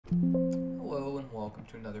welcome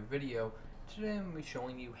to another video. Today I'm going to be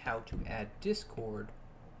showing you how to add Discord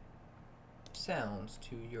sounds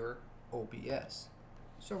to your OBS.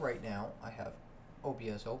 So right now I have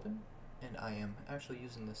OBS open and I am actually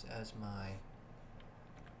using this as my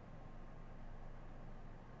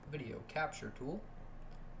video capture tool.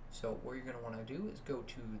 So what you're going to want to do is go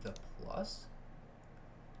to the plus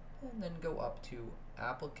and then go up to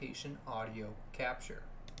Application Audio Capture.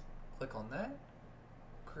 Click on that,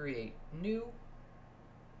 create new,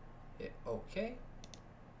 hit OK,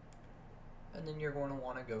 and then you're going to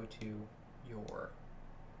want to go to your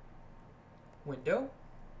window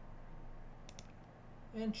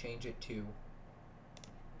and change it to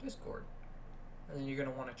Discord. And then you're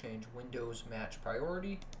going to want to change Windows Match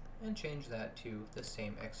Priority and change that to the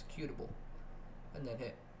same executable. And then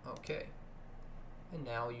hit OK. And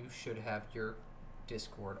now you should have your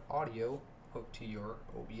Discord audio hooked to your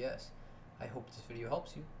OBS. I hope this video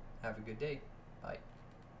helps you. Have a good day. Bye.